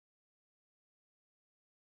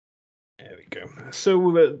There we go.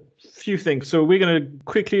 So a few things. So we're going to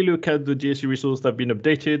quickly look at the DSC resources that have been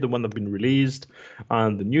updated, the one that have been released,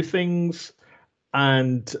 and the new things.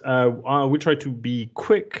 And we try to be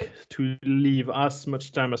quick to leave as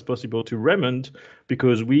much time as possible to Raimund,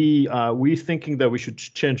 because we're thinking that we should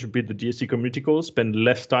change a bit the DSC community call, spend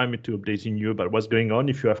less time into updating you about what's going on.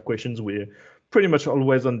 If you have questions, we're pretty much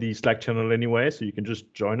always on the Slack channel anyway, so you can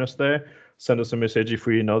just join us there. Send us a message if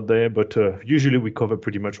we're not there, but usually we cover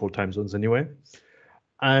pretty much all time zones anyway.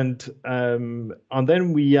 And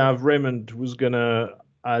then we have Raimund, who's gonna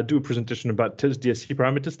do a presentation about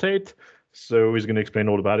Test-DscParameterState. So he's going to explain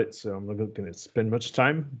all about it. So I'm not going to spend much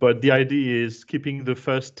time. But the idea is keeping the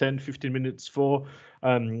first 10, 15 minutes for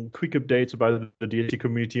quick updates about the DSC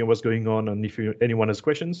community and what's going on, and if anyone has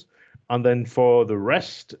questions. And then for the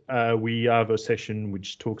rest, we have a session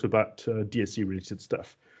which talks about DSC related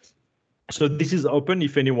stuff. So this is open.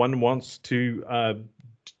 If anyone wants to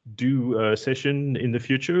do a session in the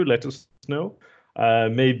future, let us know.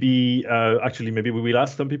 Maybe we will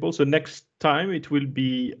ask some people. So next time it will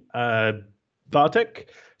be Bartek.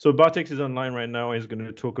 So Bartek is online right now. He's going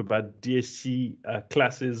to talk about DSC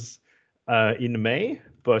classes in May,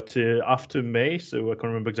 but after May, so I can't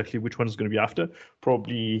remember exactly which one is going to be after.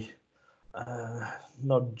 Probably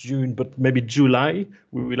not June, but maybe July,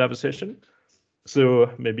 we will have a session.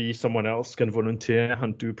 So maybe someone else can volunteer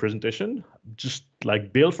and do a presentation, just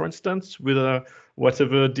like Bill, for instance, with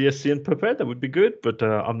whatever DSC and Puppet. That would be good, but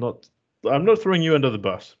I'm not throwing you under the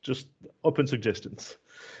bus. Just open suggestions.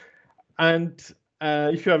 And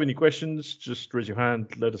if you have any questions, just raise your hand,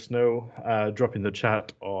 let us know, drop in the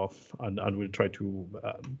chat, and we'll try to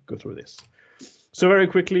go through this. So very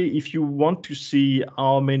quickly, if you want to see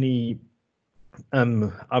how many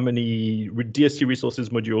DSC resources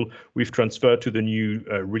module we've transferred to the new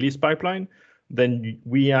release pipeline, then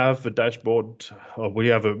we have a dashboard, or we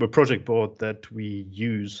have a project board that we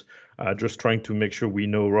use, just trying to make sure we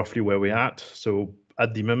know roughly where we're at. So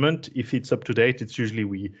at the moment, if it's up to date, it's usually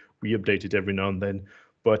we update it every now and then,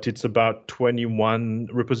 but it's about 21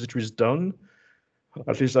 repositories done.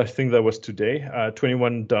 At least I think that was today,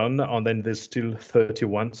 21 done, and then there's still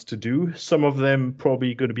 31 to do. Some of them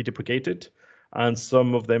probably going to be deprecated, and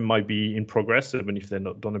some of them might be in progress, even if they're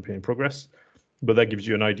not don't appear in progress. But that gives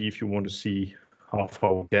you an idea if you want to see how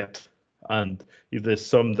far we get. And if there's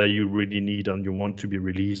some that you really need and you want to be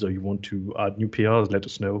released, or you want to add new PRs, let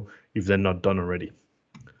us know if they're not done already.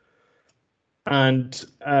 And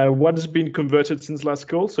what has been converted since last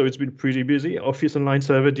call? So it's been pretty busy. Office Online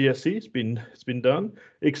Server DSC, it's been done.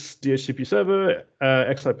 XDHCP Server,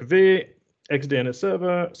 XIPV, XDNS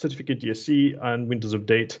Server, Certificate DSC, and Windows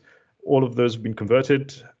Update. All of those have been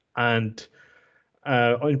converted, and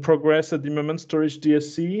in progress at the moment, Storage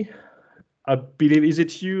DSC. I believe, is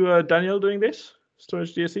it you, Daniel, doing this?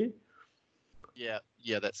 Storage DSC? Yeah,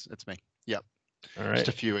 that's me. Yeah. All right. Just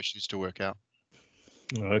a few issues to work out.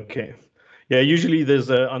 Okay. Yeah, usually there's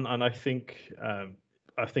and I think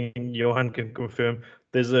Johan can confirm,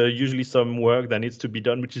 there's usually some work that needs to be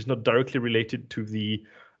done which is not directly related to the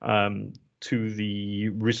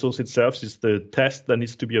resource itself. It's the test that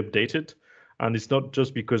needs to be updated, and it's not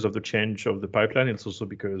just because of the change of the pipeline. It's also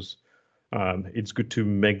because it's good to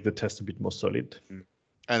make the test a bit more solid.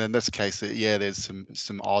 And in this case, there's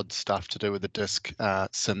some odd stuff to do with the disk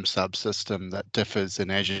SIM subsystem that differs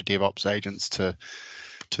in Azure DevOps agents to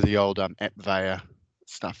the old AppVeyor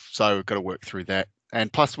stuff. So we've got to work through that.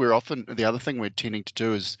 And plus, the other thing we're tending to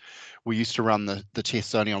do is we used to run the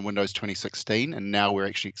tests only on Windows 2016, and now we're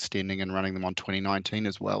actually extending and running them on 2019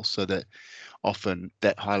 as well. So that often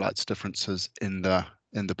that highlights differences in the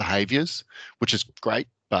behaviors, which is great,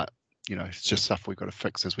 but it's just stuff we've got to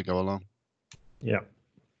fix as we go along. Yeah,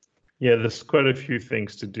 there's quite a few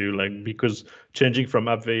things to do, like, because changing from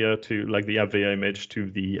AppVeyor to like the AppVeyor image to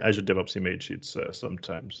the Azure DevOps image, it's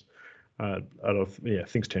sometimes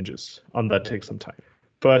things changes, and that takes some time.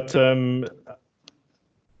 But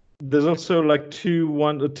there's also like two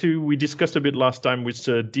we discussed a bit last time, with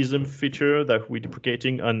the DSM feature that we're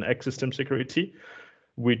deprecating on X system security,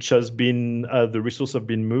 which has been the resource have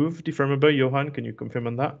been moved. If I remember, Johan, can you confirm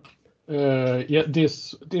on that? Yeah,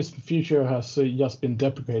 this feature has just been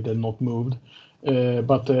deprecated, not moved.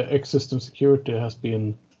 But the X system security has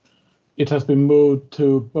been moved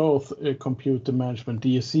to both computer management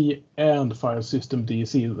DSC and file system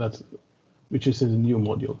DSC, which is a new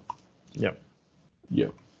module. Yeah.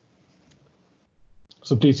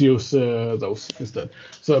 So please use those instead.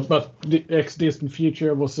 So, but the XDisc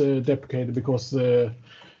feature was deprecated because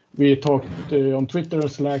we talked on Twitter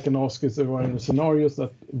and Slack and asked if there were any scenarios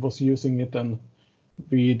that was using it, and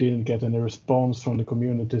we didn't get any response from the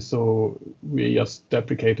community, so we just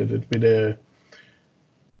deprecated it with a.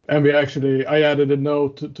 And I added a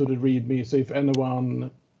note to the README, so if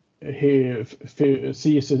anyone here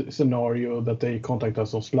sees a scenario that they contact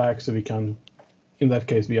us on Slack, so we can, in that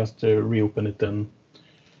case, we just reopen it and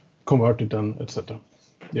convert it and etc.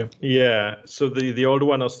 Yeah. Yeah. So the old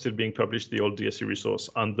one are still being published, the old DSC resource,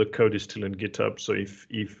 and the code is still in GitHub. So if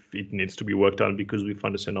it needs to be worked on because we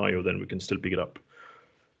found a scenario, then we can still pick it up.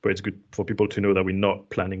 But it's good for people to know that we're not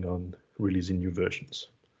planning on releasing new versions.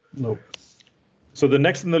 No. So the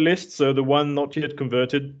next on the list, so the one not yet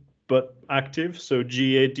converted but active, so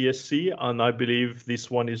GA DSC, and I believe this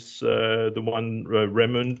one is the one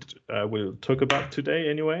Raimund will talk about today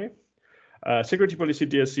anyway. Security Policy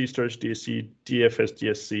DSC, Storage DSC, DFS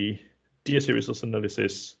DSC, DSC Resource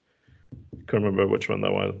Analysis. Can't remember which one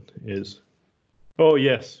that one is. Oh,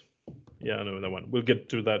 yes. Yeah, I know that one. We'll get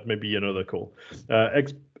to that maybe another call.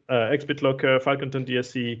 XBit Locker, File Content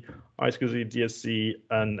DSC, iSCSI DSC,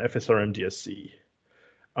 and FSRM DSC.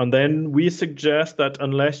 And then we suggest that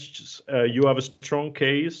unless you have a strong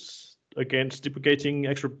case against deprecating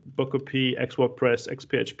XRepository, XWordPress,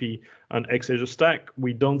 XPHP, and XAzure Stack,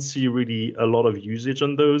 we don't see really a lot of usage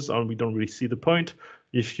on those, and we don't really see the point.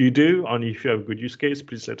 If you do, and if you have a good use case,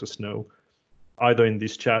 please let us know, either in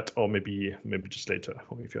this chat or maybe just later,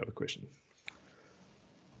 or if you have a question.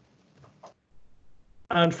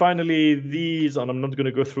 And finally, these, and I'm not going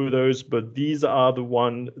to go through those, but these are the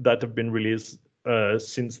ones that have been released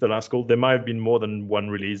since the last call. There might have been more than one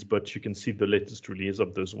release, but you can see the latest release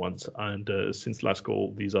of those ones. And since last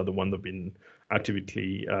call, these are the ones that have been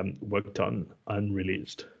actively worked on and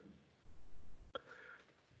released.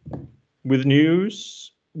 With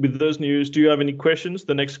those news, do you have any questions?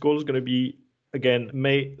 The next call is going to be, again,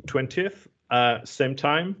 May 20th, same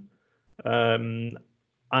time. And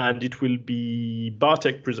it will be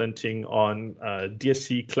Bartek presenting on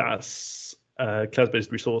DSC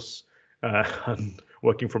class-based resource, and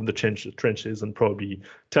working from the trenches, and probably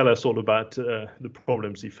tell us all about the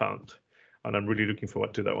problems he found. And I'm really looking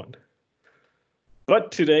forward to that one.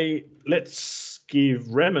 But today, let's give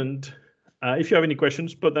Raimund, if you have any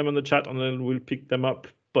questions, put them in the chat and then we'll pick them up.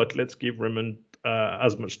 But let's give Raimund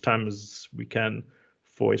as much time as we can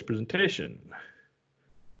for his presentation.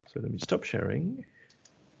 So let me stop sharing.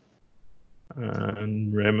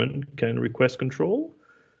 And Raimund can request control.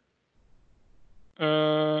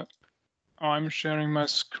 I'm sharing my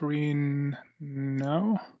screen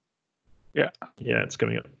now. Yeah. Yeah, it's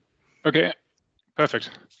coming up. Okay, perfect.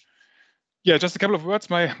 Yeah, just a couple of words.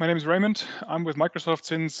 My name is Raimund. I'm with Microsoft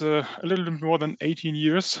since a little bit more than 18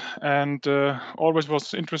 years, and always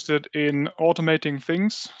was interested in automating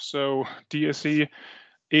things. So DSC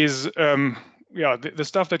is the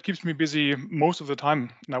stuff that keeps me busy most of the time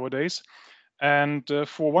nowadays. And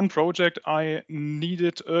for one project, I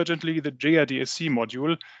needed urgently the DSC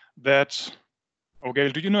module that,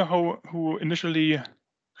 Gail, do you know who initially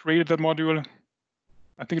created that module?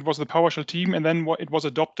 I think it was the PowerShell team, and then it was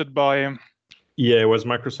adopted by... Yeah, it was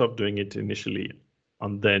Microsoft doing it initially,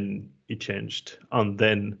 and then it changed. And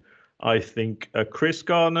then I think Chris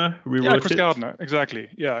Gardner rewrote it. Yeah, Chris Gardner, exactly.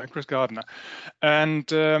 Yeah, Chris Gardner.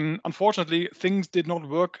 And unfortunately, things did not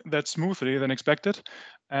work that smoothly than expected.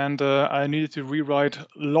 And I needed to rewrite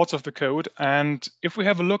lots of the code. And if we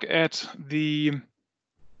have a look at the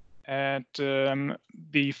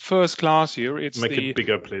first class here, it's Make it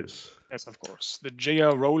bigger, please. Yes, of course, the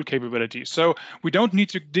JR role capability. So we don't need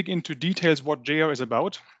to dig into details what JR is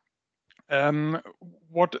about.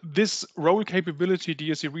 What this role capability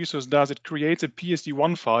DSC resource does, it creates a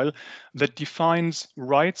PSD1 file that defines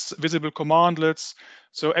rights, visible commandlets,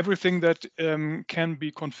 so everything that can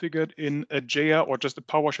be configured in a JR or just a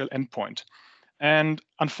PowerShell endpoint. And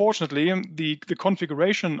unfortunately, the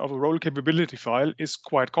configuration of a role capability file is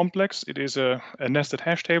quite complex. It is a nested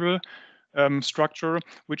hash table structure,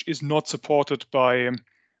 which is not supported by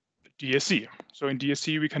DSC. So in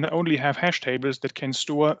DSC, we can only have hash tables that can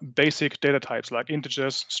store basic data types like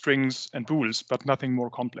integers, strings, and bools, but nothing more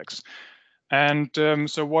complex. And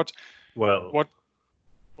so what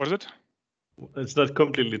is it? It's not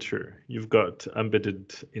completely true. You've got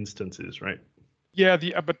embedded instances, right? Yeah,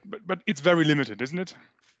 but it's very limited, isn't it?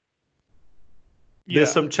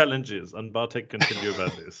 There's some challenges, and Bartek can tell you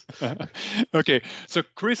about this. Okay, so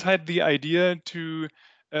Chris had the idea to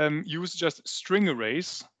use just string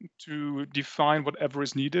arrays to define whatever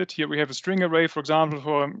is needed. Here we have a string array, for example,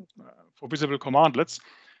 for visible commandlets.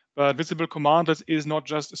 But visible commandlets is not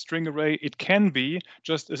just a string array. It can be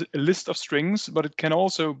just a list of strings, but it can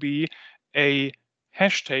also be a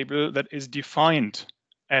hash table that is defined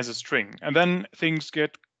as a string. And then things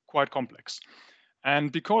get quite complex.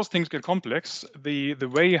 And because things get complex, the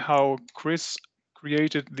way how Chris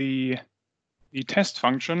created the test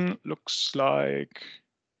function looks like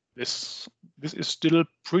this. This is still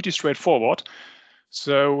pretty straightforward.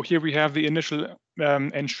 So here we have the initial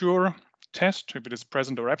ensure test, if it is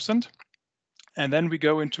present or absent. And then we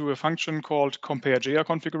go into a function called compare.jr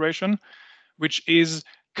configuration, which is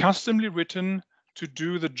customly written to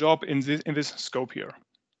do the job in this scope here.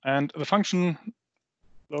 And the function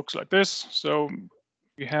looks like this. So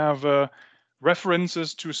we have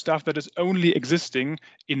references to stuff that is only existing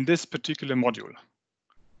in this particular module.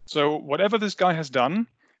 So whatever this guy has done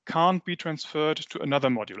can't be transferred to another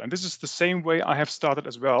module. And this is the same way I have started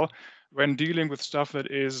as well when dealing with stuff that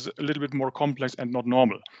is a little bit more complex and not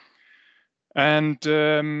normal. And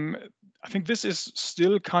I think this is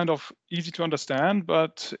still kind of easy to understand,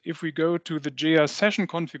 but if we go to the JR session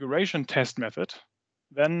configuration test method,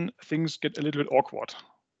 then things get a little bit awkward,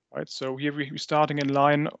 right? So here we're starting in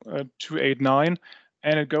line 289,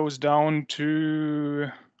 and it goes down to,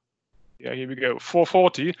 yeah, here we go,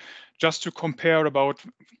 440, just to compare about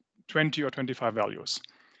 20 or 25 values.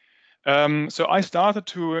 So I started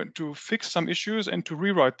to fix some issues and to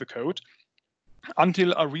rewrite the code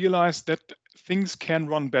until I realized that things can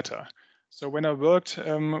run better. So when I worked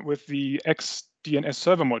with the XDNS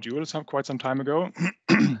server module quite some time ago,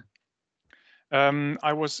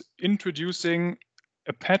 I was introducing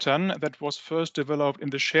a pattern that was first developed in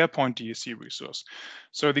the SharePoint DSC resource.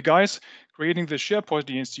 So the guys creating the SharePoint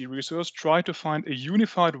DSC resource tried to find a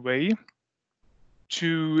unified way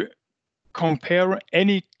to compare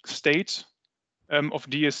any state of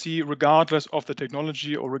DSC regardless of the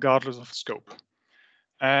technology or regardless of scope.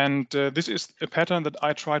 And this is a pattern that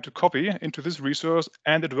I tried to copy into this resource,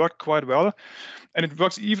 and it worked quite well. And it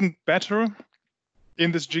works even better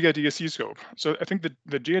in this GIDSC scope. So I think that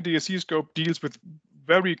the GIDSC scope deals with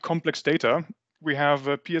very complex data. We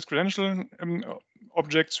have PS credential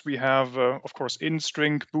objects. We have, of course, in,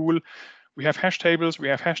 string, bool. We have hash tables. We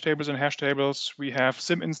have hash tables and hash tables. We have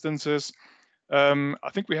SIM instances. I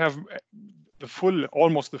think we have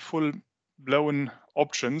almost the full blown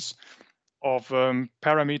options of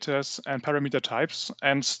parameters and parameter types.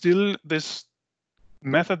 And still this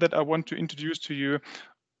method that I want to introduce to you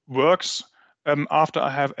works after I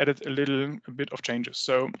have added a bit of changes.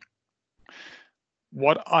 So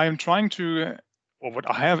what I'm trying to, or what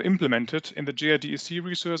I have implemented in the GIDSC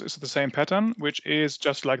resource is the same pattern, which is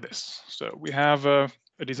just like this. So we have a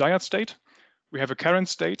desired state, we have a current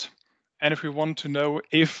state, and if we want to know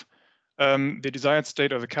if the desired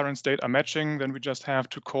state or the current state are matching, then we just have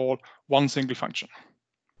to call one single function.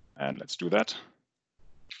 And let's do that.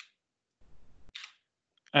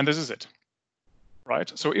 And this is it,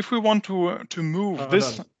 right? So if we want to move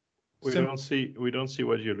this, we don't see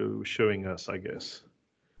what you're showing us, I guess.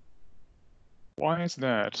 Why is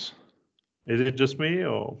that? Is it just me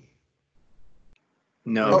or?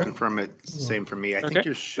 No, confirm it. Same for me. I think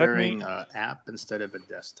you're sharing an app instead of a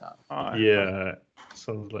desktop. Yeah,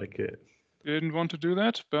 sounds like it. Didn't want to do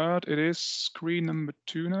that, but it is screen number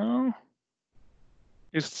 2 now.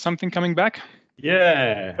 Is something coming back?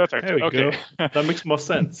 Yeah. Perfect. There we go. That makes more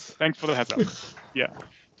sense. Thanks for the heads up. Yeah.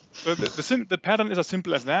 So the pattern is as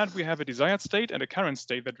simple as that. We have a desired state and a current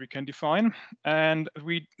state that we can define, and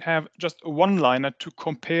we have just a one-liner to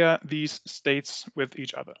compare these states with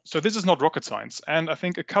each other. So this is not rocket science, and I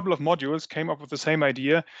think a couple of modules came up with the same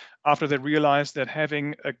idea after they realized that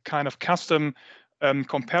having a kind of custom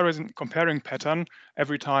comparing pattern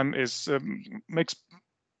every time is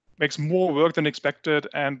makes more work than expected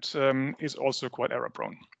and is also quite error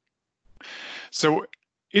prone. So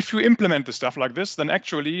if you implement the stuff like this, then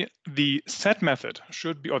actually the set method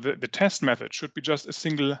should be, or the test method should be just a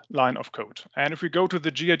single line of code. And if we go to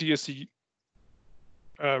the GIDSC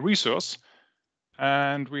resource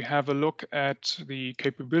and we have a look at the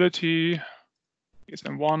capability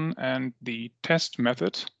ESM1 and the test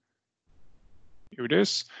method, here it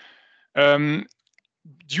is.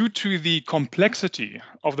 Due to the complexity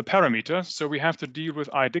of the parameters, so we have to deal with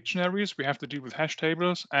iDictionaries, we have to deal with hash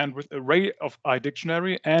tables, and with array of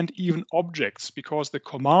iDictionary and even objects, because the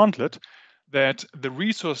commandlet that the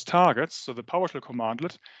resource targets, so the PowerShell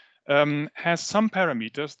commandlet, has some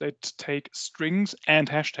parameters that take strings and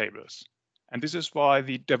hash tables. And this is why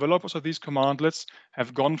the developers of these commandlets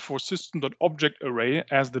have gone for system.object array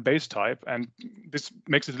as the base type, and this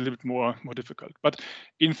makes it a little bit more difficult. But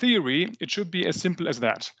in theory, it should be as simple as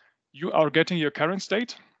that. You are getting your current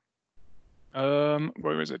state.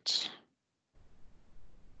 Where is it?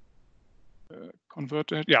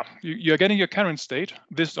 Converted. Yeah, you're getting your current state,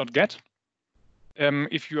 this.get.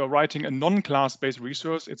 If you are writing a non-class-based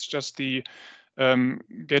resource, it's just the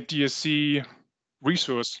get DSC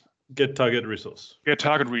resource. Get target resource. Get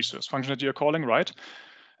target resource function that you're calling, right?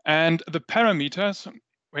 And the parameters,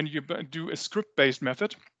 when you do a script-based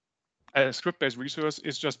method, a script-based resource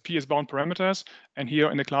is just PS-bound parameters, and here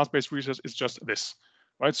in the class-based resource is just this,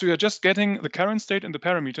 right? So you're just getting the current state and the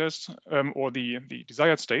parameters, or the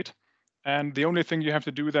desired state, and the only thing you have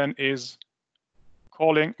to do then is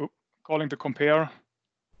calling the compare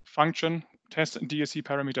function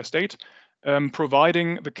Test-DscParameterState,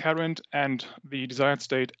 providing the current and the desired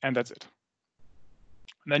state, and that's it.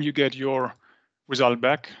 And then you get your result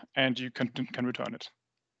back, and you can return it.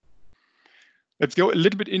 Let's go a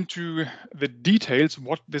little bit into the details,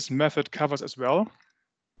 what this method covers as well.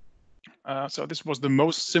 So this was the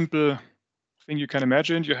most simple thing you can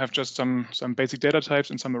imagine. You have just some basic data types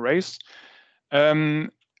and some arrays.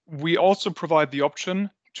 We also provide the option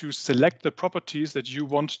to select the properties that you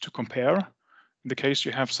want to compare. In the case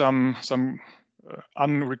you have some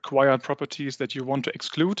unrequired properties that you want to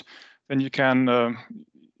exclude, then you can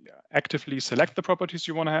actively select the properties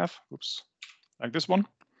you want to have. Oops, like this one.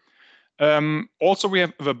 Also, we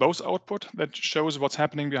have a verbose output that shows what's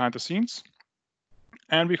happening behind the scenes.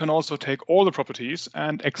 And we can also take all the properties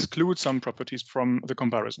and exclude some properties from the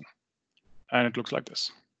comparison. And it looks like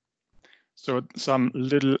this. So some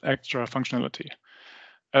little extra functionality.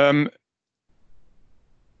 A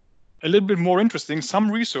little bit more interesting,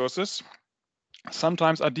 some resources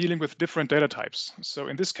sometimes are dealing with different data types. So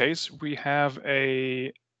in this case, we have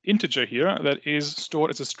an integer here that is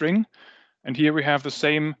stored as a string. And here we have the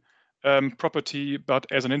same property, but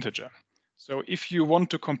as an integer. So if you want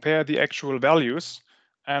to compare the actual values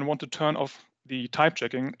and want to turn off the type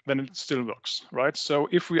checking, then it still works, right? So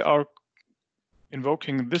if we are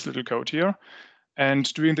invoking this little code here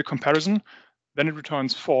and doing the comparison, then it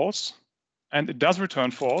returns false. And it does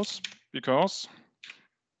return false because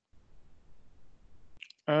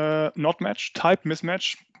not match, type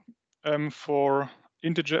mismatch for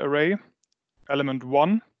integer array, element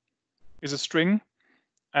 1 is a string.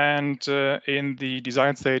 And in the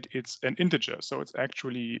desired state, it's an integer. So it's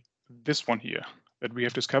actually this one here that we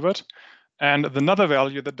have discovered. And another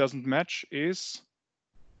value that doesn't match is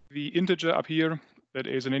the integer up here that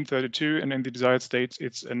is an int32, and in the desired state,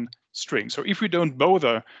 it's a string. So if we don't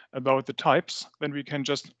bother about the types, then we can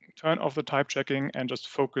just turn off the type checking and just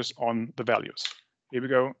focus on the values. Here we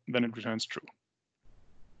go, then it returns true.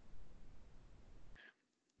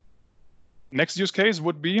 Next use case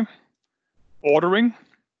would be ordering.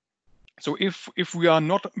 So if we are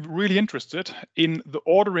not really interested in the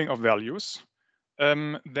ordering of values,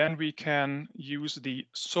 then we can use the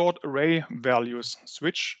sort array values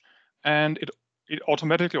switch, and it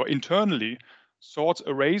automatically or internally sorts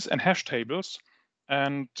arrays and hash tables.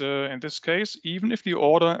 And in this case, even if the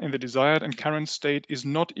order in the desired and current state is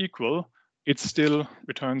not equal, it still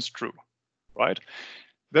returns true, right?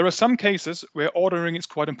 There are some cases where ordering is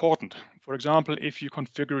quite important. For example, if you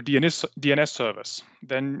configure DNS servers,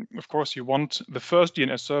 then of course you want the first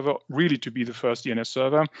DNS server really to be the first DNS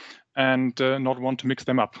server and not want to mix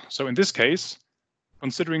them up. So in this case,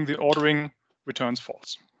 considering the ordering returns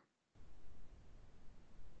false.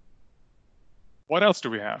 What else do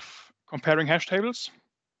we have? Comparing hash tables.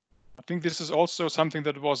 I think this is also something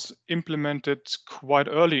that was implemented quite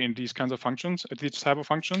early in these kinds of functions, at these type of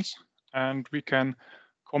functions, and we can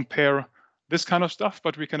compare this kind of stuff,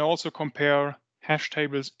 but we can also compare hash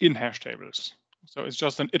tables in hash tables. So it's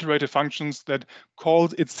just an iterative functions that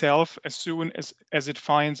calls itself as soon as it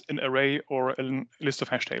finds an array or a list of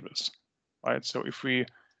hash tables, right? So if we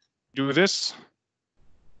do this,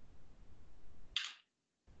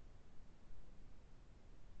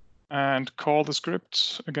 and call the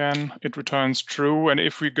script again, it returns true. And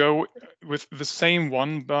if we go with the same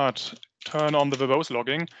one, but turn on the verbose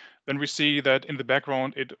logging, then we see that in the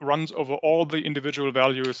background, it runs over all the individual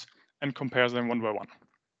values and compares them one by one,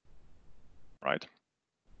 right?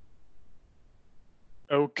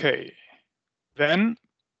 Okay, then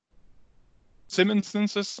SIM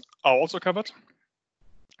instances are also covered.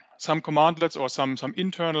 Some commandlets or some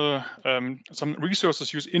internal, some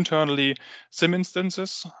resources use internally SIM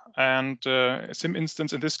instances, and a SIM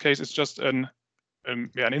instance in this case is just an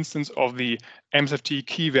instance of the MSFT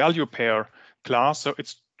key value pair class. So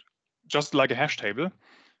it's just like a hash table,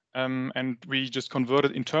 and we just convert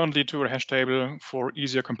it internally to a hash table for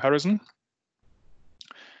easier comparison.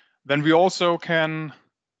 Then we also can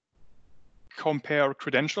compare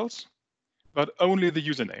credentials, but only the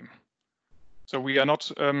username. So we are not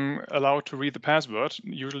allowed to read the password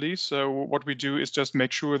usually. So what we do is just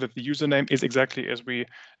make sure that the username is exactly as we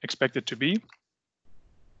expect it to be.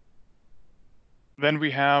 Then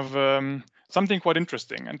we have something quite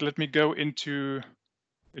interesting, and let me go into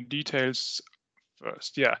the details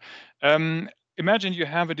first. Yeah. Imagine you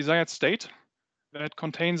have a desired state that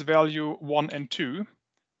contains value 1 and 2,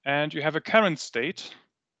 and you have a current state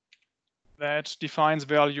that defines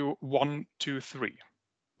value 1, 2, 3.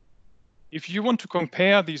 If you want to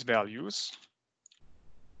compare these values,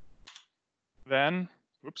 then,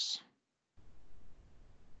 oops.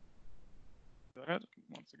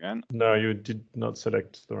 Once again. No, you did not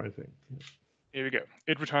select the right thing. Here we go.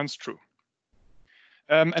 It returns true.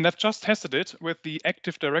 And I've just tested it with the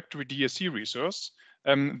Active Directory DSC resource.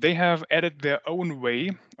 They have added their own way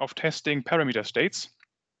of testing parameter states.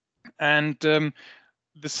 And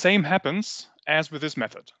the same happens as with this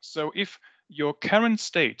method. So if your current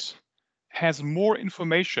state has more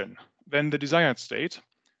information than the desired state,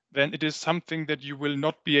 then it is something that you will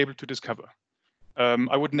not be able to discover.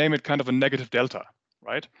 I would name it kind of a negative delta,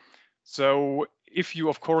 right? So if you,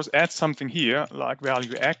 of course, add something here, like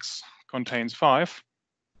value x contains 5,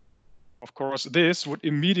 of course, this would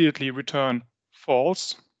immediately return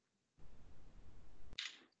false,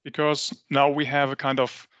 because now we have a kind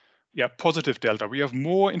of positive delta. We have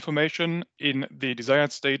more information in the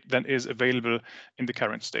desired state than is available in the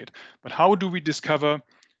current state. But how do we discover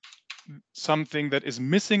something that is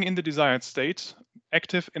missing in the desired state,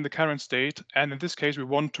 active in the current state, and in this case, we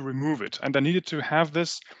want to remove it? And I needed to have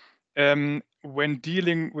this when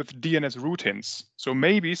dealing with DNS root hints. So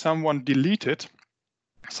maybe someone deleted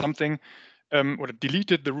something or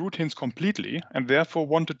deleted the root hints completely and therefore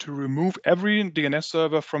wanted to remove every DNS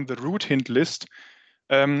server from the root hint list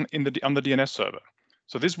on the DNS server.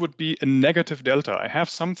 So this would be a negative delta. I have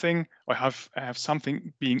something, or I have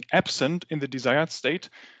something being absent in the desired state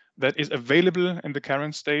that is available in the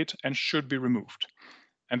current state and should be removed.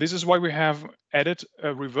 And this is why we have added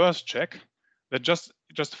a reverse check that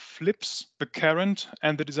just flips the current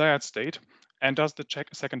and the desired state and does the check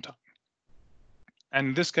a second time. And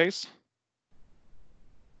in this case,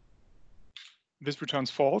 this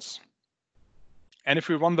returns false. And if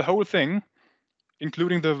we run the whole thing,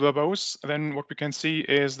 including the verbose, then what we can see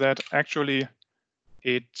is that actually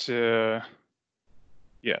it,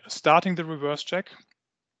 starting the reverse check,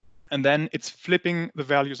 and then it's flipping the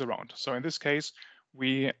values around. So in this case,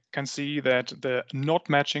 we can see that the not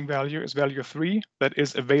matching value is value 3 that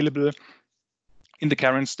is available in the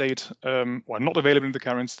current state, or not available in the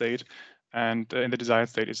current state, and in the desired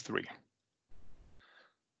state is 3.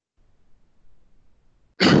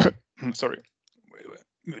 Sorry,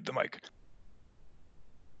 mute the mic.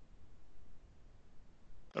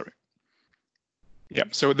 Sorry. Yeah,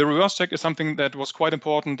 so the reverse check is something that was quite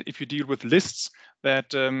important if you deal with lists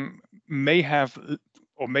that may have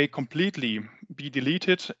or may completely be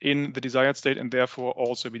deleted in the desired state and therefore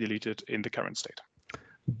also be deleted in the current state.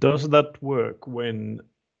 Does that work when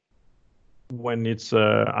it's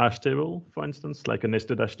a hash table, for instance, like a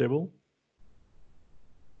nested hash table?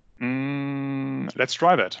 Let's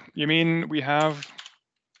try that. You mean we have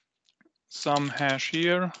some hash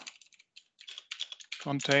here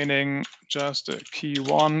containing just a key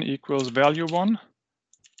 1 equals value 1?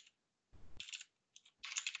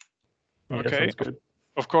 Okay. Yeah, good.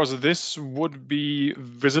 Of course, this would be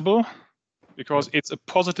visible because it's a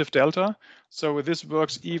positive delta. So this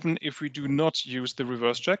works even if we do not use the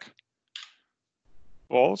reverse check.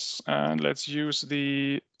 False. And let's use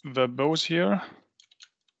the verbose here.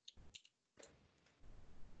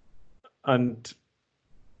 And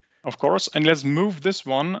of course, and let's move this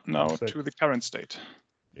one now to the current state.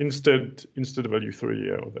 Instead of value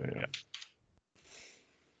 3 over there. Yeah.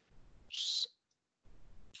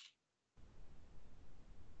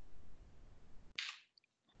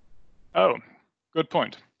 Oh, good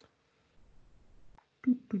point.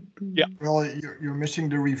 Yeah. Well, you're missing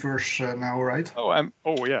the reverse now, right? Oh,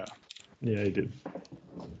 yeah. Yeah, I did.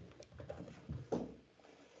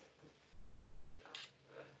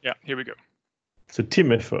 Yeah, here we go. It's a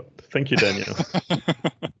team effort. Thank you, Daniel.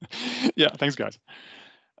 Yeah, thanks, guys.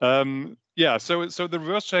 Yeah, so the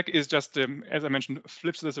reverse check is just, as I mentioned,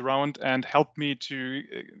 flips this around and helped me to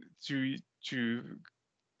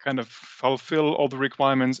kind of fulfill all the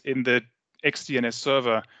requirements in the XDNS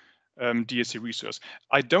server DSC resource.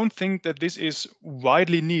 I don't think that this is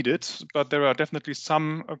widely needed, but there are definitely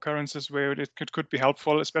some occurrences where it could be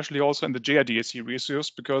helpful, especially also in the JDSC resource,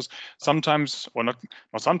 because sometimes, or not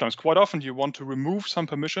sometimes, quite often you want to remove some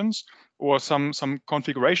permissions or some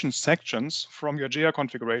configuration sections from your JR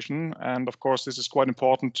configuration, and of course this is quite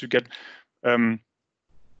important to get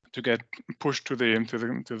pushed to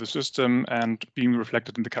the system and being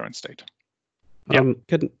reflected in the current state. Yeah.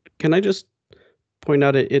 Can I just point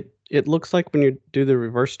out it looks like when you do the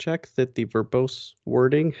reverse check that the verbose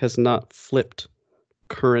wording has not flipped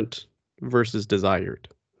current versus desired.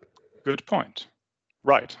 Good point.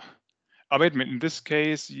 Right. Oh, wait a minute. In this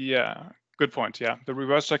case, yeah, good point. Yeah, the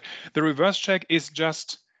reverse check. The reverse check is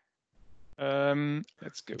just.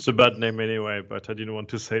 Let's go. It's a bad name anyway, but I didn't want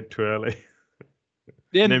to say it too early.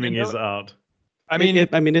 Yeah, Naming is art. I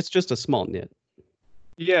mean, it's just a small nit.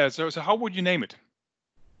 Yeah. So how would you name it?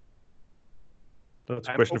 That's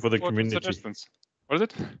a question for the community. What is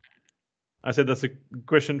it? I said that's a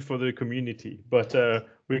question for the community, but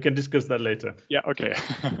we can discuss that later. Yeah. Okay.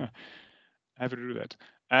 Happy to do that.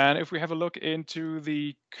 And if we have a look into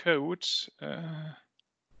the code.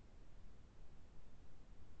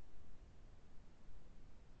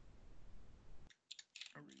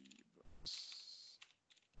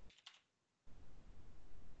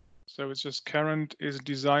 So it's just current is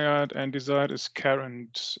desired and desired is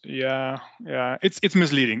current. Yeah, it's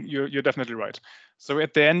misleading. You're definitely right. So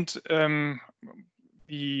at the end,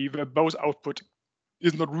 the verbose output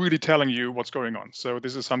is not really telling you what's going on. So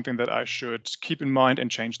this is something that I should keep in mind and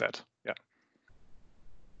change that. Yeah.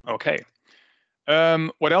 Okay.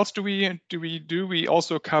 What else do we do? We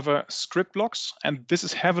also cover script blocks, and this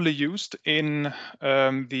is heavily used in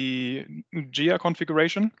the GIA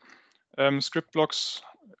configuration. Script blocks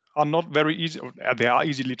are not very easy. They are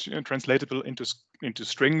easily translatable into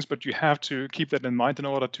strings, but you have to keep that in mind in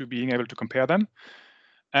order to being able to compare them.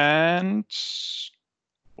 And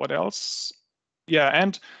what else? Yeah,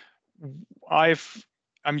 and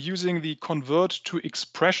I'm using the convert to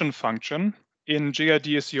expression function in GIA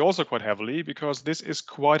DSC also quite heavily, because this is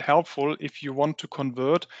quite helpful if you want to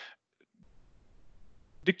convert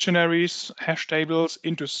dictionaries, hash tables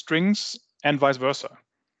into strings and vice versa.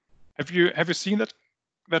 Have you seen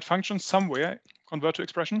that function somewhere, convert to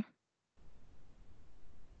expression?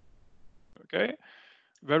 Okay,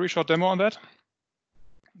 very short demo on that.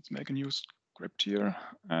 Let's make a new script here,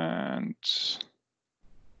 and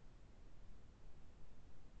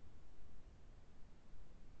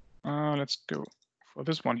let's go for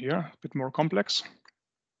this one here, a bit more complex.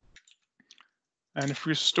 And if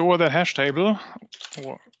we store the hash table,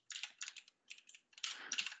 or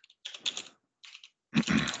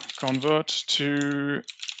convert to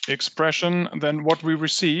expression, then what we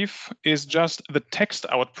receive is just the text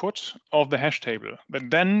output of the hash table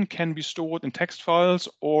that then can be stored in text files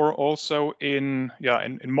or also in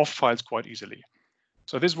MOF files quite easily.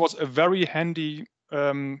 So this was a very handy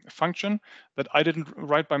function that I didn't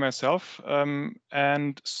write by myself,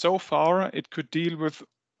 and so far it could deal with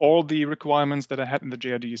all the requirements that I had in the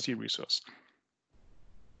GIA DSC resource.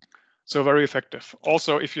 So very effective.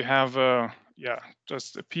 Also, if you have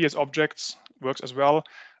just PS objects, works as well.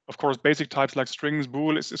 Of course, basic types like strings,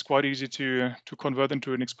 bool is quite easy to convert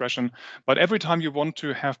into an expression. But every time you want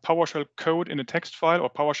to have PowerShell code in a text file or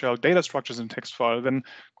PowerShell data structures in a text file, then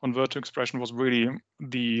convert to expression was really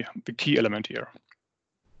the key element here.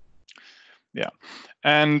 Yeah,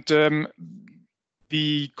 and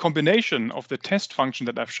the combination of the test function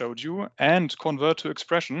that I've showed you and convert to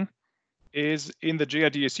expression is in the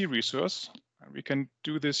GIA DSC resource. We can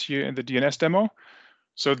do this here in the DNS demo.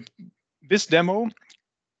 So this demo,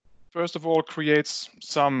 first of all, creates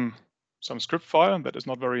some script file that is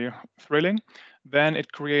not very thrilling. Then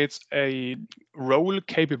it creates a role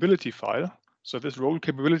capability file. So this role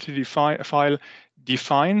capability file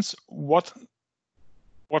defines what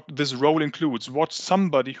this role includes, what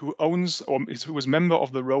somebody who owns or who is member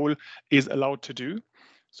of the role is allowed to do.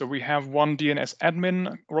 So we have one DNS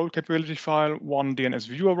admin role capability file, one DNS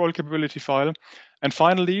viewer role capability file, and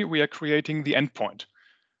finally we are creating the endpoint.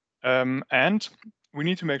 And we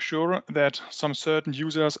need to make sure that some certain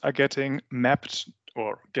users are getting mapped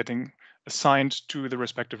or getting assigned to the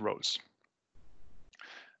respective roles.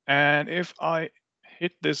 And if I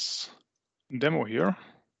hit this demo here,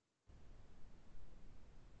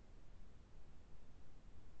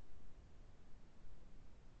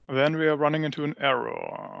 then we are running into an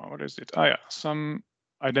error. What is it? Some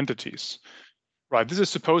identities. Right, this is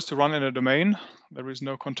supposed to run in a domain. There is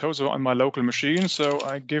no Contoso on my local machine, so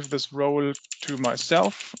I give this role to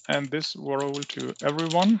myself and this role to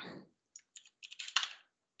everyone.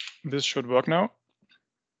 This should work now.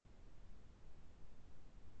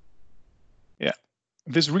 Yeah,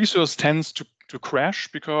 this resource tends to crash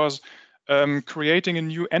because creating a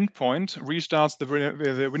new endpoint restarts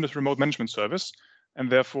the Windows Remote Management Service, and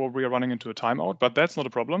therefore we are running into a timeout, but that's not a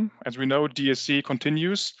problem. As we know, DSC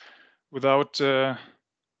continues without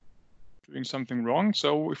doing something wrong.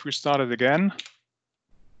 So if we start it again,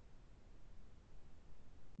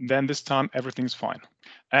 then this time everything's fine.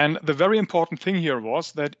 And the very important thing here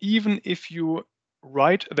was that even if you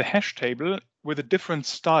write the hash table with a different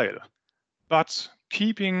style, but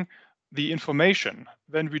keeping the information,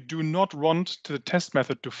 then we do not want the test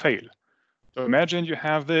method to fail. So imagine you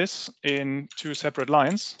have this in 2 separate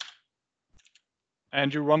lines,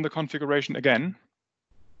 and you run the configuration again.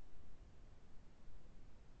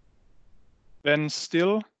 Then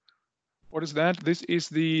still, what is that? This is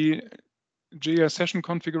the JS session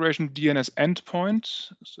configuration DNS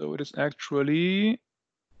endpoint. So it is actually,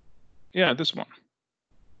 yeah, this one.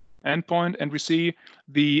 Endpoint, and we see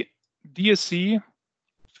the DSC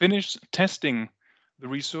finished testing the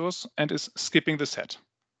resource and is skipping the set.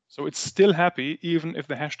 So it's still happy even if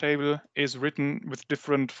the hash table is written with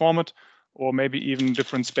different format or maybe even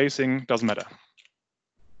different spacing, doesn't matter.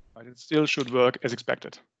 But it still should work as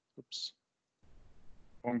expected. Oops,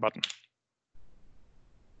 wrong button.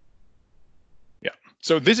 Yeah,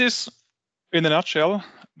 so this is, in a nutshell,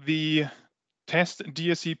 the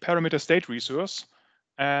Test-DscParameterState resource.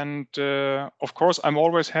 And of course, I'm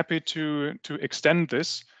always happy to extend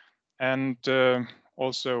this and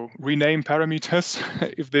also rename parameters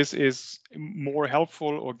if this is more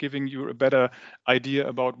helpful or giving you a better idea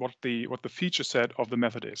about what the feature set of the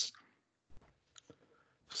method is.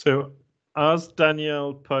 So as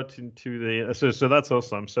Daniel put into the so that's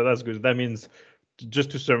awesome. So that's good. That means, just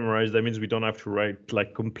to summarize, that means we don't have to write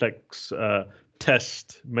like complex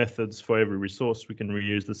test methods for every resource. We can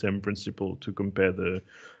reuse the same principle to compare the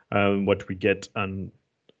what we get and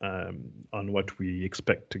on what we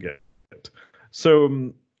expect to get.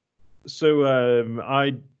 So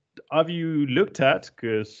have you looked at,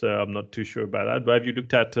 because I'm not too sure about that, but have you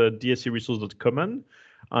looked at DSCResource.common?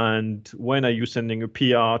 And when are you sending a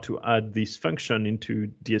PR to add this function into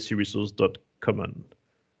DSCResource.common?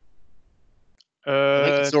 I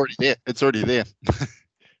think it's already there. It's already there.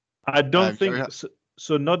 I don't think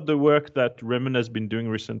so. Not the work that Raimund has been doing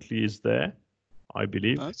recently is there, I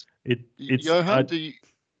believe. No, it's Johan, do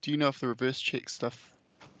you know if the reverse check stuff?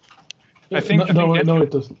 I think no, it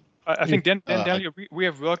doesn't. I think Daniel, we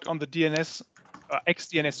have worked on the DNS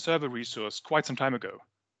XDNS server resource quite some time ago,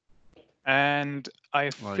 and I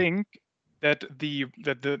think that the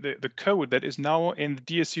code that is now in the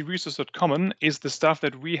DSCResource.common is the stuff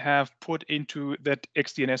that we have put into that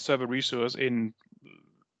XDNS server resource in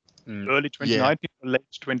early 2019 or late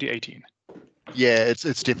 2018. Yeah,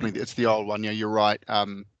 it's definitely the old one. Yeah, you're right.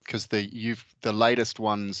 Because the latest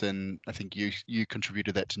ones, and I think you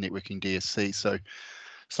contributed that to networking DSC. So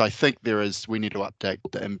I think we need to update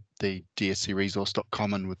the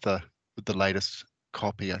DSCResource.common with the latest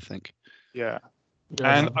copy, I think. Yeah.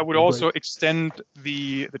 And I would also extend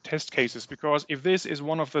the test cases, because if this is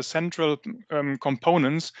one of the central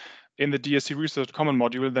components in the DSCResource.common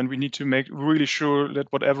module, then we need to make really sure that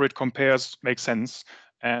whatever it compares makes sense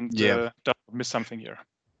and doesn't miss something here.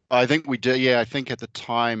 I think we did. Yeah, I think at the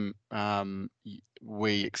time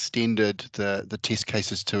we extended the test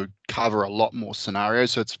cases to cover a lot more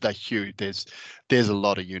scenarios. So they're huge. There's a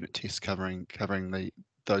lot of unit tests covering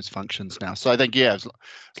those functions now. So I think, yeah, as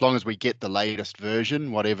long as we get the latest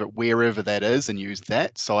version, wherever that is, and use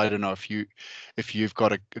that. So I don't know if you've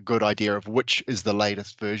got a good idea of which is the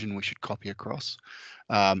latest version we should copy across.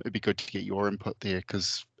 It'd be good to get your input there,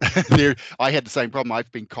 because I had the same problem.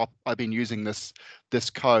 I've been using this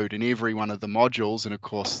code in every one of the modules, and of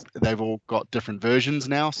course they've all got different versions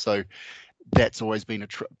now. So that's always been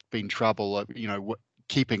trouble.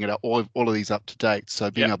 Keeping all of these up to date.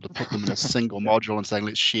 So being able to put them in a single module and saying,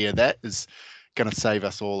 let's share that, is going to save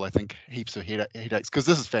us all, I think, heaps of headaches, because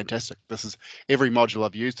this is fantastic. This is every module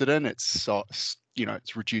I've used it in. It's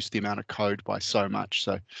it's reduced the amount of code by so much.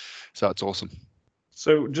 So it's awesome.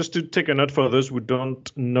 So just to take a note for those who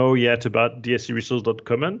don't know yet about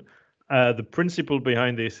DSCResource.common, the principle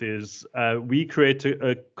behind this is we create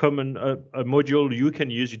a common module you can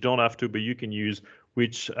use. You don't have to, but you can use,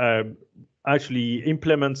 which actually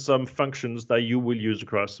implement some functions that you will use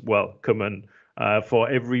across, common for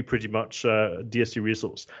every pretty much DSC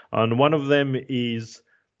resource. And one of them is,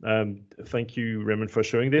 thank you, Raimund, for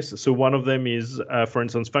showing this. So one of them is, for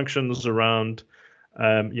instance, functions around,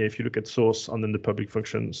 if you look at source and then the public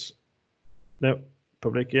functions. No,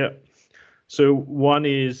 public, yeah. So one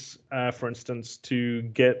is, for instance, to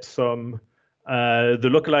get some the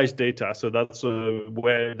localized data. So that's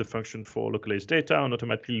where the function for localized data and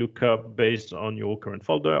automatically look up based on your current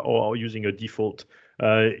folder or using a default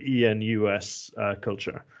ENUS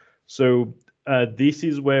culture. So this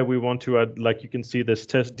is where we want to add, like you can see, this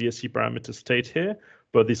Test-DscParameterState here,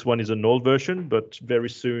 but this one is an old version. But very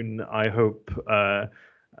soon, I hope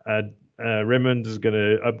Raimund is going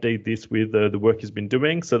to update this with the work he's been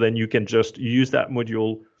doing. So then you can just use that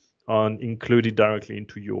module and include it directly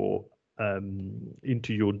into your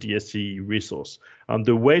DSC resource. And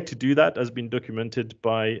the way to do that has been documented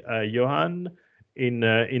by Johan in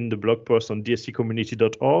the blog post on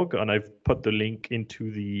dsccommunity.org, and I've put the link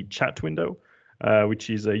into the chat window, which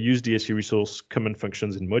is use DSC resource common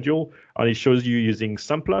functions in module, and it shows you using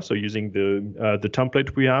sampler, so using the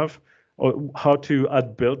template we have, or how to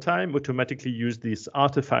at build time automatically use this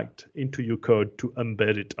artifact into your code to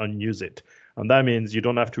embed it and use it. And that means you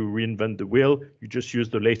don't have to reinvent the wheel. You just use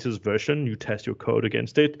the latest version. You test your code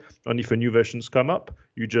against it. And if a new versions come up,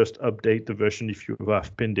 you just update the version. If you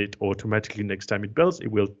have pinned it automatically next time it builds,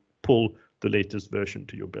 it will pull the latest version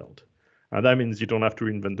to your build. And that means you don't have to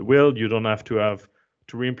reinvent the wheel. You don't have to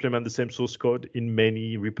re-implement the same source code in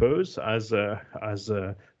many repos, as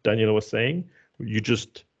Daniel was saying. You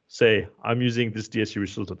just say, I'm using this DSC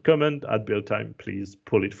resource command at build time. Please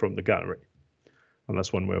pull it from the gallery. And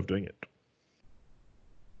that's one way of doing it.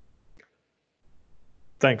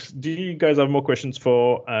 Thanks. Do you guys have more questions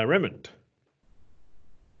for Raimund?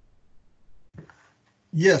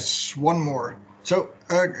 Yes, one more. So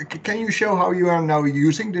can you show how you are now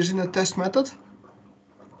using this in a test method?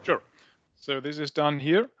 Sure. So this is done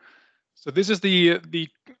here. So this is the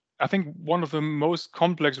I think one of the most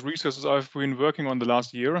complex resources I've been working on the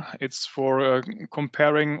last year. It's for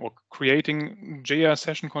comparing or creating JS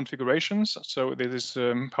session configurations. So this is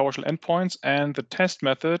PowerShell endpoints, and the test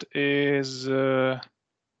method is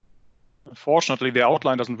unfortunately, the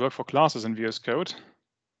outline doesn't work for classes in VS Code.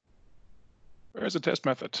 Where's the test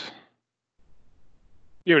method?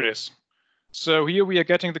 Here it is. So here we are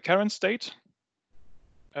getting the current state.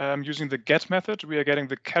 Using the get method, we are getting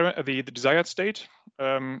the desired state,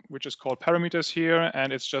 which is called parameters here,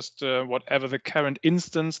 and it's just whatever the current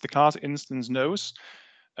instance, the class instance knows.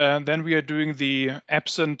 Then we are doing the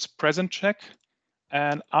absent present check,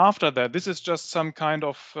 and after that, this is just some kind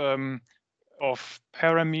of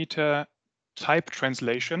parameter type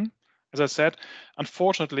translation. As I said,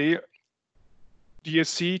 unfortunately,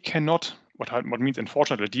 DSC cannot. What means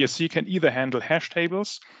unfortunately? DSC can either handle hash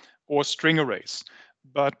tables or string arrays.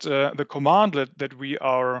 But the commandlet that we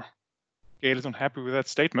are, Gail is unhappy with that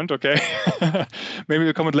statement, okay, maybe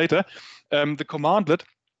we'll comment later. The commandlet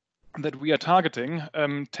that we are targeting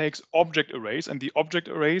takes object arrays, and the object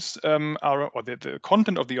arrays the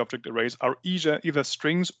content of the object arrays are either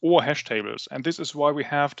strings or hash tables. And this is why we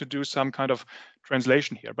have to do some kind of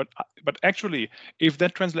translation here. But actually, if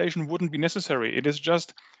that translation wouldn't be necessary, it is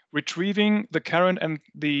just retrieving the current and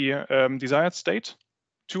the desired state,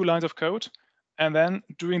 2 lines of code, and then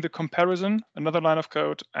doing the comparison, another line of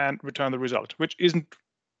code, and return the result, so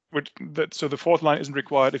the 4th line isn't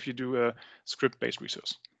required if you do a script-based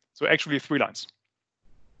resource. So actually 3 lines.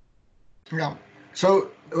 Yeah. So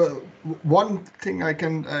one thing I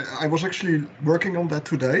was actually working on that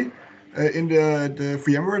today in the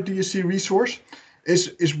VMware DSC resource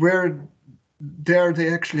is where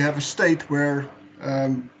they actually have a state where,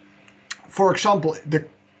 for example, the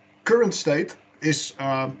current state is,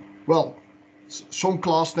 some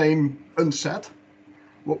class name unset,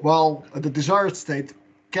 while the desired state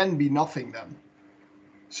can be nothing then.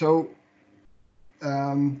 So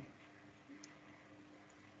I'm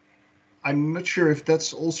not sure if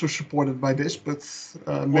that's also supported by this, but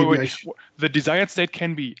maybe the desired state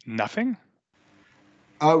can be nothing?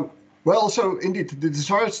 Well, so indeed, the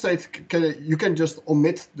desired state, you can just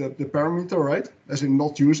omit the parameter, right? As in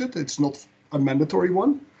not use it. It's not a mandatory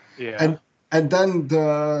one. Yeah. And then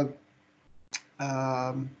the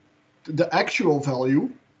actual value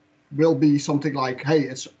will be something like, hey,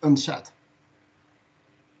 it's unset.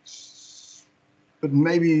 But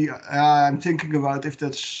maybe I'm thinking about if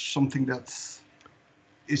that's something that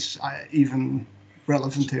is even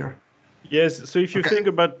relevant here. Yes. So if you think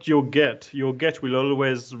about your get will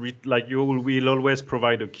always will always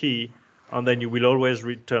provide a key, and then you will always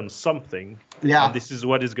return something. Yeah. And this is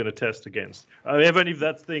what it's going to test against. Even if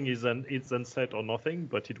that thing it's unset or nothing,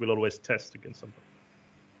 but it will always test against something.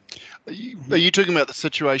 Are you talking about the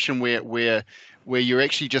situation where you're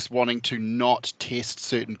actually just wanting to not test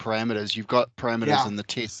certain parameters? You've got parameters in the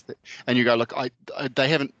test, and you go, look, they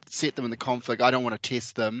haven't set them in the config. I don't want to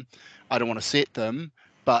test them. I don't want to set them,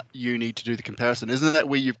 but you need to do the comparison. Isn't that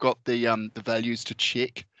where you've got the values to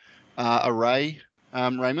check array,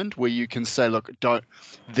 Raimund, where you can say, look,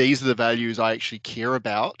 these are the values I actually care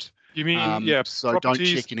about. You mean, so don't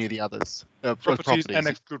check any of the others. Properties and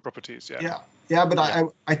exclude properties, Yeah, but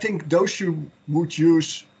I think those you would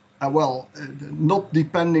use, not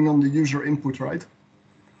depending on the user input, right?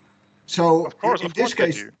 So in this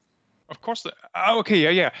case, of course.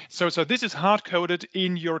 Okay, yeah. So this is hard coded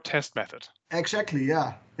in your test method. Exactly,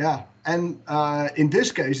 yeah. And in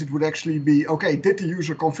this case, it would actually be, okay, did the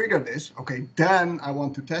user configure this? Okay, then I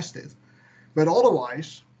want to test it. But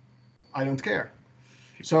otherwise, I don't care.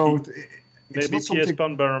 So Maybe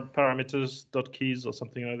PS-bound parameters.keys or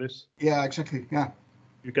something like this. Yeah, exactly. Yeah.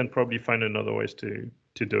 You can probably find another ways to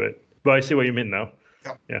do it. But I see what you mean now.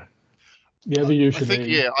 Yeah. Yeah, we usually.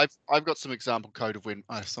 I think I've got some example code of when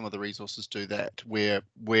some of the resources do that, where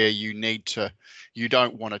you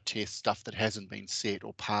don't want to test stuff that hasn't been set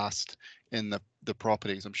or passed in the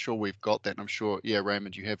properties. I'm sure we've got that, and I'm sure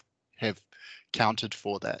Raimund, you have counted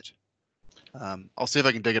for that. I'll see if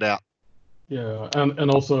I can dig it out. Yeah, and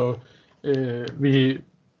also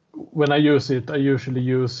when I use it, I usually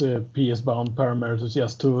use PS-bound parameters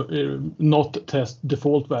just to not test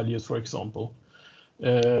default values, for example.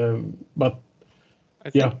 But I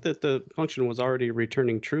think that the function was already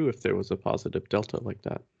returning true if there was a positive delta like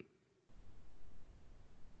that.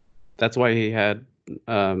 That's why he had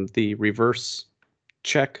the reverse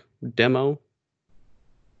check demo,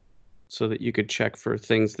 so that you could check for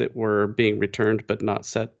things that were being returned but not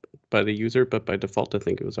set by the user, but by default I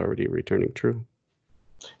think it was already returning true.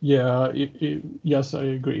 Yeah, yes, I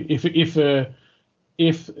agree. If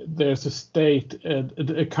there's a state,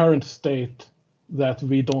 a current state that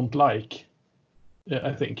we don't like,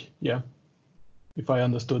 I think, yeah, if I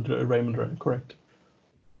understood Raimund correct.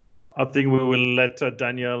 I think we will let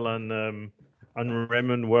Daniel and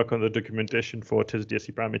Raimund work on the documentation for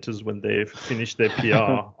Test-DsC parameters when they finish their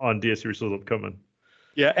PR on dscresource.common.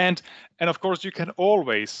 Yeah, and of course you can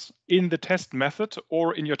always, in the test method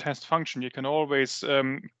or in your test function, you can always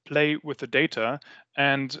play with the data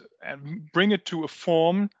and bring it to a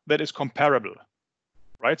form that is comparable,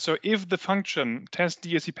 right? So if the function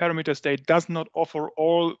Test-DscParameterState does not offer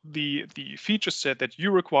all the feature set that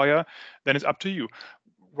you require, then it's up to you.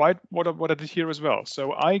 Right, what I did here as well.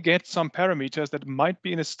 So I get some parameters that might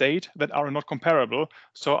be in a state that are not comparable.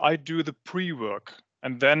 So I do the pre-work,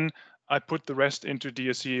 and then I put the rest into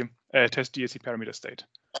Test-DscParameterState.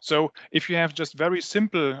 So if you have just very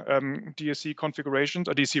simple DSC configurations,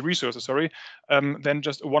 or DSC resources, sorry, then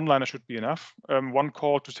just a one-liner should be enough. One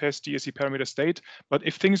call to Test-DscParameterState. But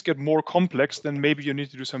if things get more complex, then maybe you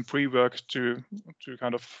need to do some pre-work to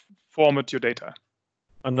kind of format your data.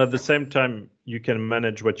 And at the same time, you can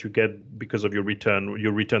manage what you get because of your return.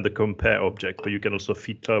 You return the compare object, but you can also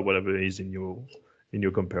filter whatever is in your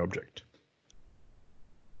compare object.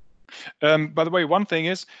 By the way, one thing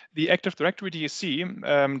is the Active Directory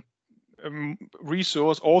DSC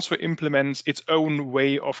resource also implements its own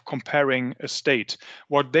way of comparing a state.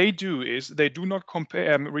 What they do is they do not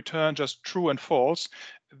compare return just true and false.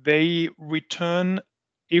 They return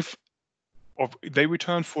they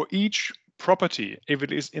return for each property if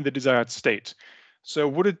it is in the desired state. So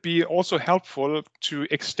would it be also helpful to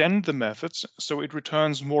extend the methods so it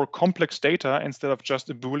returns more complex data instead of just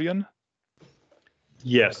a Boolean?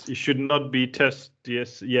 Yes, it should not be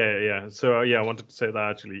test-DsC. Yeah. So I wanted to say that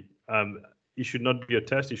actually. It should not be a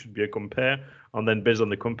test. It should be a compare, and then based on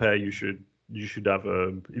the compare, you should have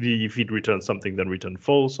if it returns something, then return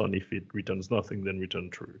false, and if it returns nothing, then return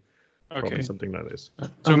true. Okay, probably something like this.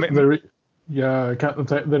 So the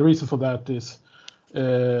reason for that is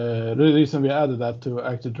the reason we added that to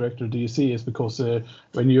Active Directory DSC is because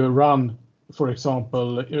when you run, for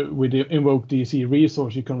example, with the invoke DSC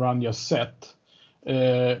resource, you can run your set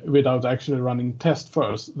without actually running test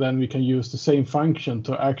first. Then we can use the same function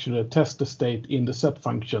to actually test the state in the set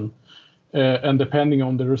function. And depending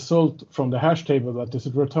on the result from the hash table that is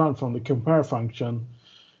returned from the compare function,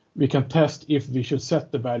 we can test if we should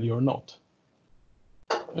set the value or not.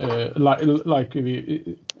 And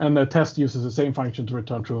the test uses the same function to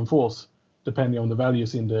return true and false, depending on the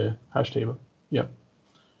values in the hash table. Yeah.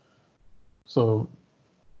 So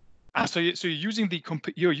you're using the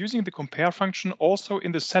compare function also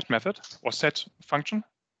in the set method or set function?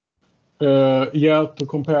 Yeah, to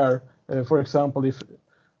compare, for example, if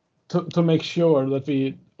to make sure that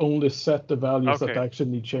we only set the values that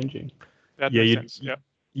actually need changing. That makes sense. Yeah.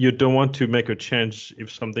 You don't want to make a change if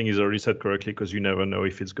something is already set correctly, because you never know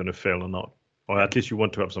if it's going to fail or not, or at least you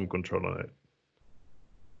want to have some control on it.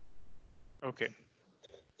 Okay.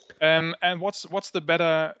 And what's the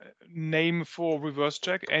better name for reverse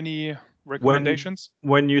check? Any recommendations?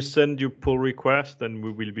 When you send your pull request, then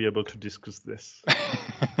we will be able to discuss this.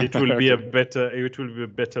 It will be a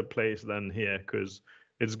better place than here, because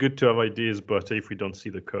it's good to have ideas, but if we don't see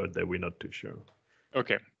the code, then we're not too sure.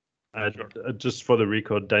 Okay. Sure. Just for the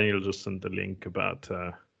record, Daniel just sent the link about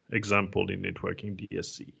example in networking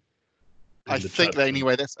DSC. I think that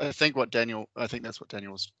anyway. I think that's what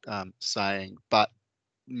Daniel was saying. But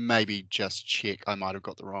maybe just check. I might have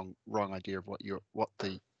got the wrong idea of what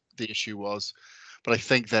the issue was. But I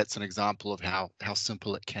think that's an example of how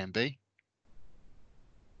simple it can be.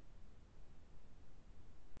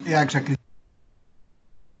 Yeah, exactly.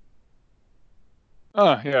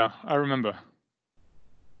 Ah, yeah, I remember.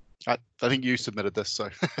 I think you submitted this, so.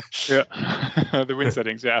 Yeah, the Win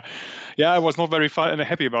settings. Yeah, I was not very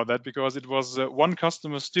happy about that because it was one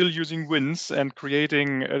customer still using Wins, and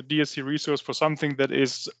creating a DSC resource for something that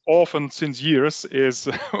is orphaned since years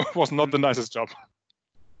was not the nicest job.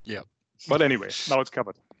 Yeah. But anyway, now it's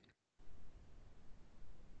covered.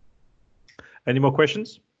 Any more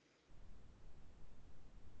questions?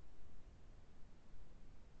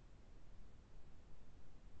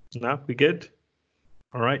 No, we good?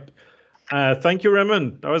 All right. Thank you,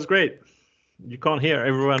 Raimund. That was great. You can't hear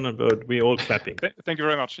everyone, but we're all clapping. Thank you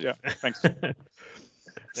very much. Yeah, thanks.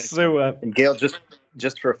 So, and Gail,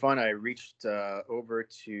 just for fun, I reached over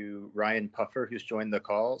to Ryan Puffer, who's joined the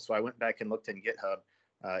call. So I went back and looked in GitHub.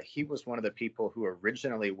 He was one of the people who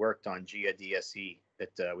originally worked on GIA DSC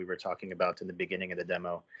that we were talking about in the beginning of the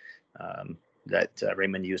demo that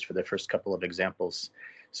Raimund used for the first couple of examples.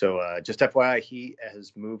 So just FYI, he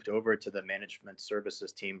has moved over to the management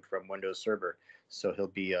services team from Windows Server. So he'll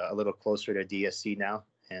be a little closer to DSC now,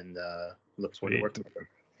 and looks forward to working with him.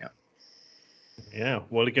 Yeah. Yeah,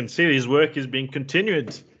 well, you can see his work is being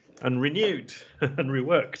continued and renewed and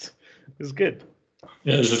reworked. It's good.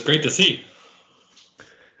 Yeah, this is great to see.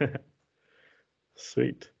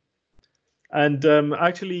 Sweet. And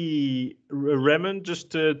actually, Raimund,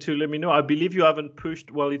 just to let me know, I believe you haven't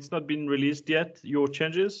pushed, well, it's not been released yet, your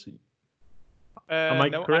changes? Am I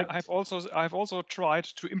correct? I've also tried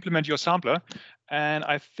to implement your sampler, and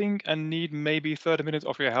I think I need maybe 30 minutes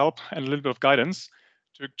of your help and a little bit of guidance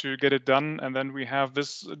to get it done. And then we have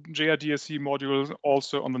this JDSC module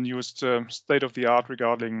also on the newest state-of-the-art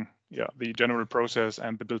regarding the general process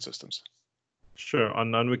and the build systems. Sure,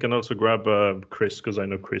 and we can also grab Chris, because I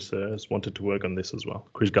know Chris has wanted to work on this as well.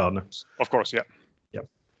 Chris Gardner. Of course, yeah. Yeah.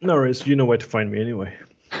 No worries, you know where to find me anyway.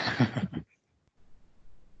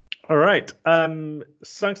 All right.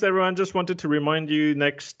 Thanks, everyone. Just wanted to remind you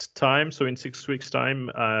next time, so in 6 weeks' time,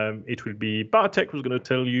 it will be Bartek who's going to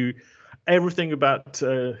tell you everything about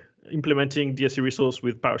implementing DSC resource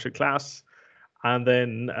with PowerShell class, and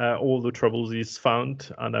then all the troubles he's found.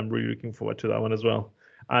 And I'm really looking forward to that one as well.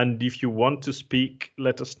 And if you want to speak,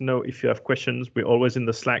 let us know if you have questions. We're always in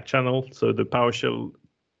the Slack channel, so the PowerShell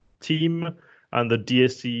team and the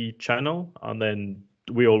DSC channel, and then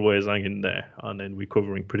we always hang in there, and then we're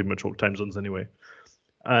covering pretty much all time zones anyway.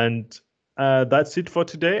 And that's it for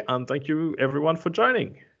today, and thank you everyone for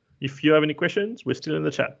joining. If you have any questions, we're still in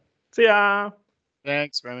the chat. See ya.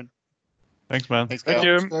 Thanks, Raimund. Thanks, man. Thanks, Thank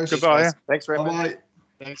Gail. you. Thanks. Goodbye. Thanks, Raimund. Bye-bye.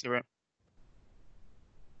 Thanks, everyone.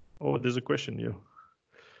 Oh, there's a question here.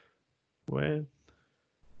 When?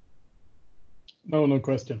 No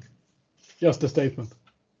question. Just a statement.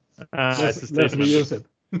 Let's Let's reuse it.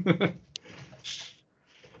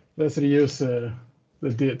 Let's reuse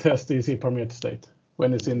the Test-DscParameterState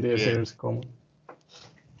when it's in DSC Resources common.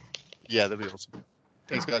 Yeah, that'd be awesome.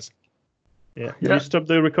 Thanks, guys. Yeah. Can you stop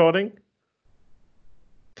the recording,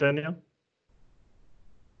 Daniel?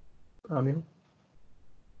 Daniel?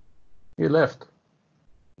 He left.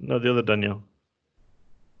 No, the other Daniel.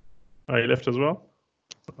 Oh, he left as well?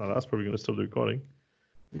 Oh, that's probably going to stop the recording.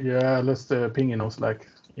 Yeah, let's ping in on Slack.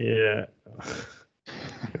 Yeah.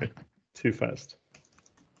 Too fast.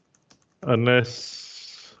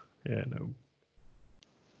 Unless, yeah, no.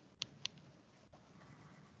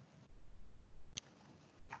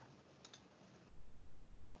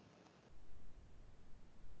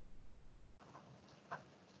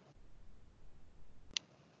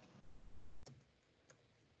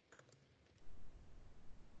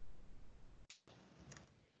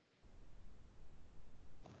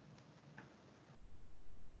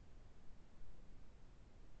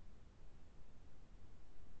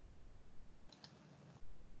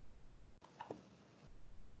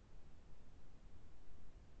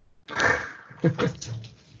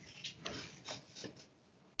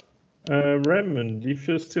 Raimund, if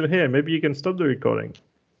you're still here, maybe you can stop the recording.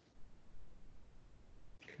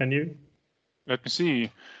 Can you? Let me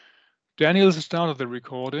see. Daniel has started the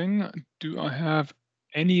recording. Do I have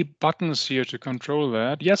any buttons here to control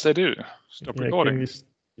that? Yes, I do. Stop recording.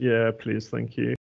 Yeah, please. Thank you.